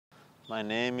My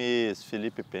name is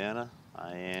Felipe Pena.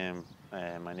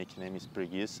 My nickname is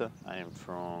Preguic. I am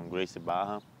from Gracie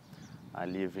Barra. I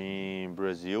live in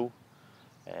Brazil.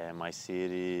 My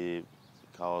city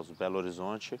calls Belo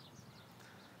Horizonte.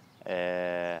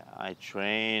 I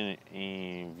train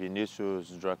in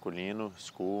Vinicius Draculino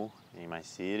school in my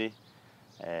city.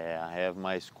 I have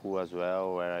my school as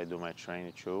well where I do my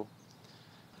training too.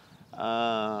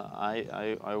 I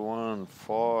won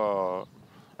 4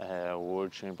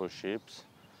 World Championships.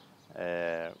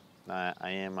 I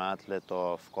am athlete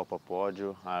of Copa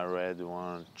Pódio. I already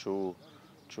won two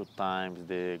times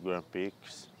the Grand Prix,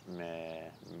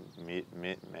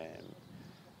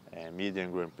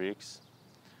 medium Grand Prix.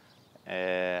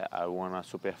 I won a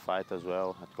super fight as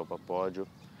well at Copa Pódio.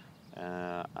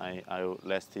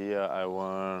 Last year I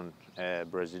won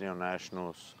Brazilian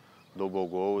Nationals double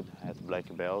gold at black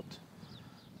belt.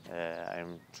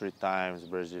 I'm 3 times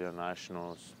Brazilian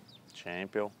Nationals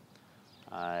champion.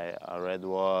 I already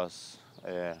was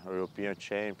European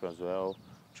champion as well,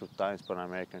 2 times Pan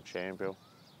American champion.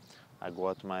 I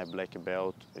got my black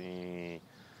belt in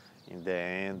the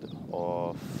end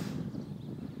of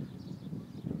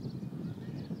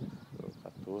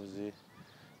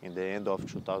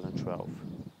 2012.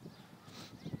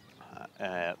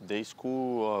 The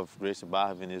school of Gracie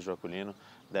Barra, Vinicius Draculino,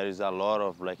 there is a lot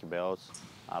of black belts,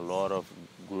 a lot of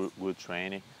good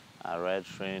training. I read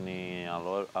training a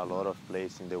lot of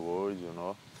places in the world, you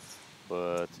know,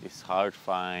 but it's hard to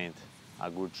find a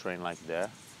good train like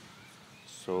that.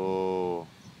 So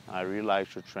I really like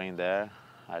to train there.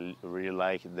 I really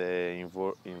like the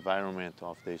environment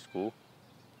of the school,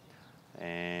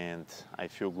 and I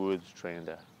feel good training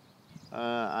there.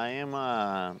 I am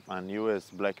a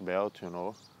newest black belt, you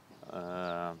know.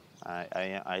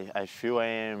 I feel I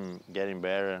am getting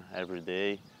better every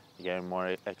day, getting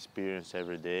more experience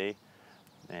every day,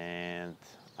 and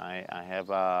I have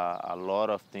a lot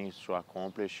of things to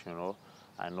accomplish, you know.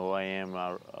 I know I am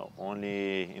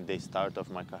only in the start of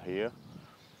my career,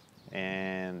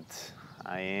 and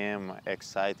I am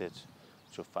excited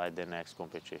to fight the next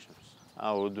competitions.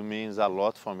 Wood means a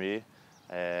lot for me.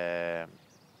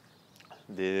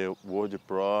 The World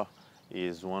Pro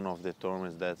is one of the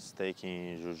tournaments that's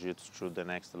taking Jiu-Jitsu to the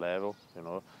next level, you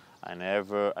know.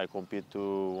 I compete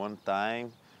to 1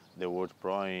 time, the World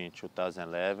Pro in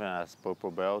 2011 as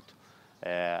purple belt.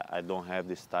 I don't have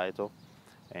this title,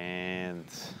 and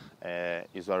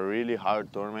it's a really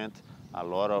hard tournament, a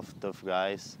lot of tough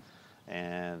guys,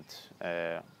 and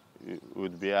it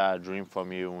would be a dream for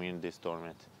me to win this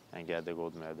tournament and get the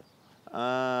gold medal.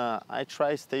 I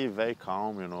try to stay very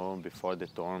calm, you know, before the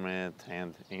tournament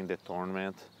and in the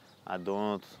tournament. I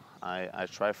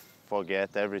try to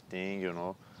forget everything, you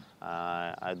know.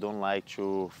 I don't like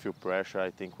to feel pressure. I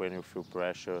think when you feel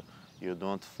pressure, you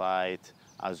don't fight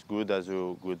as good as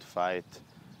you would fight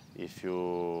if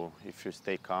you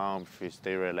stay calm, if you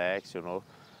stay relaxed, you know.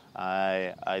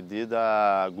 I did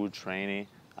a good training.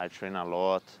 I train a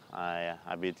lot. I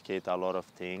abdicate a lot of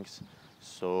things.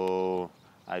 So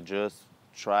I just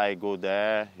try go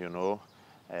there, you know,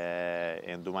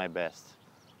 and do my best.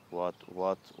 What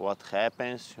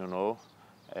happens, you know,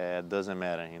 doesn't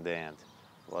matter in the end.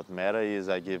 What matters is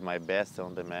I give my best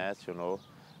on the mat, you know,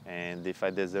 and if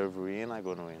I deserve to win, I'm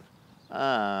gonna win.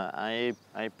 I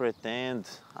pretend,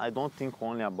 I don't think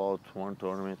only about one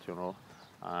tournament, you know.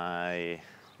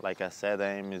 Like I said,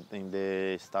 I'm in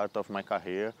the start of my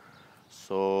career,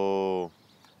 so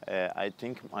I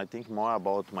think more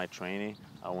about my training.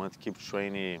 I want to keep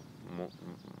training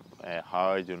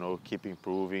hard, you know, keep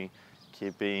improving,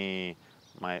 keeping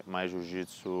my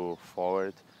jiu-jitsu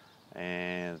forward,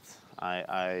 and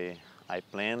I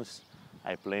plan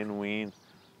to win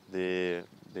the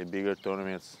bigger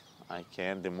tournaments I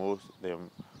can, the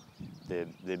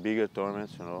bigger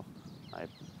tournaments, you know,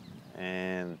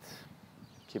 and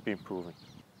keep improving.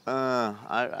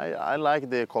 I like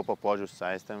the Copa Pódio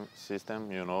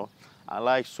system, you know. I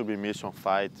like submission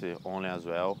fight only as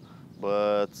well,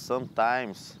 but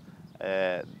sometimes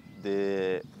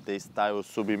the style of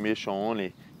submission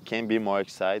only can be more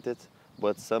excited,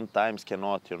 but sometimes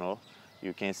cannot, you know.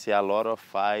 You can see a lot of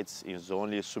fights is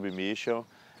only submission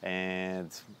and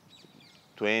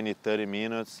 20, 30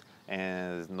 minutes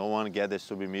and no one get the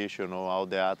submission, you know. All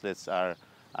the athletes are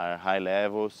high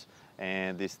levels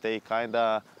and they stay kind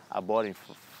of a boring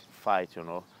fight, you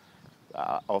know.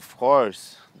 Of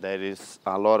course, there is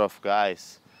a lot of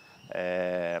guys,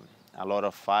 a lot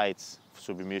of fights,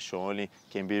 submission only,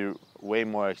 can be way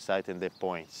more exciting than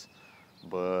points.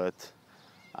 But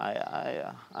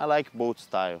I like both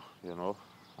style, you know.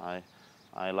 I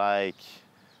like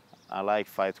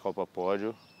fight Copa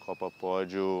Pódio. Copa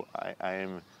Pódio, I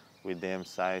am with them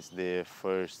since the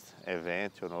first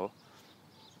event, you know.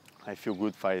 I feel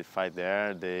good fight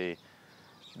there. They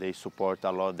support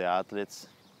a lot the athletes,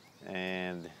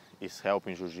 and it's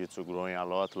helping Jiu-Jitsu growing a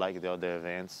lot like the other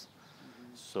events.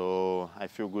 So I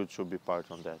feel good to be part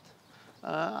of that.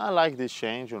 I like this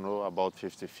change, you know, about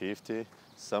 50-50.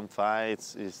 Some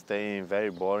fights is staying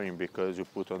very boring because you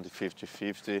put on the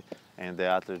 50-50 and the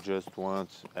athlete just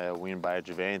wants win by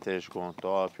advantage, go on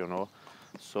top, you know.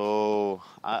 So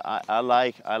I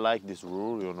like this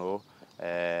rule, you know.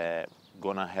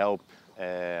 Gonna help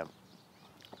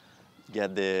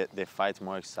get the fight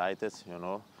more excited, you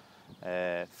know.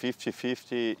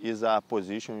 50-50 is a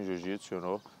position in Jiu-Jitsu, you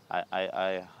know.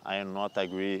 I am not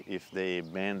agree if they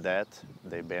ban that,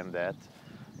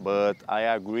 but I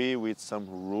agree with some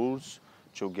rules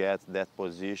to get that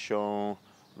position,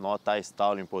 not a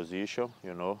stalling position,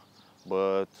 you know,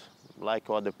 but like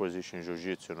other positions in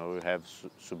Jiu-Jitsu, you know, you have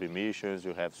submissions,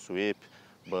 you have sweep,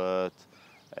 but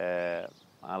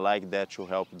I like that to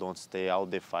help don't stay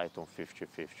out the fight on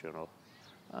 50-50, you know.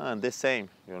 And the same,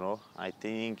 you know, I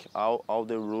think all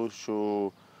the rules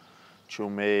to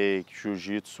make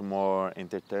Jiu-Jitsu more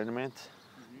entertainment.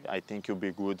 I think it'll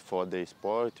be good for the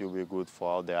sport, it'll be good for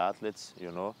all the athletes,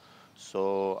 you know.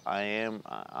 So I am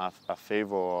a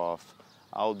favor of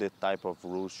all the type of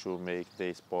rules to make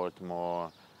the sport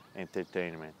more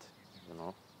entertainment, you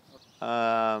know.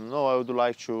 No, I would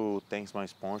like to thank my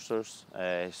sponsors,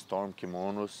 Storm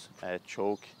Kimonos,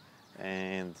 Choke,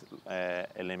 and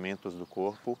Elementos do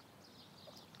Corpo.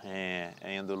 And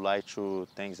I would like to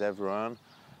thank everyone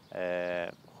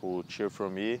who cheer for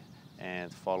me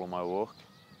and follow my work.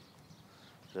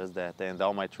 Just that, and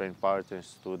all my training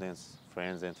partners, students,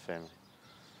 friends, and family.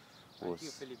 Thank you,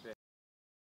 Felipe.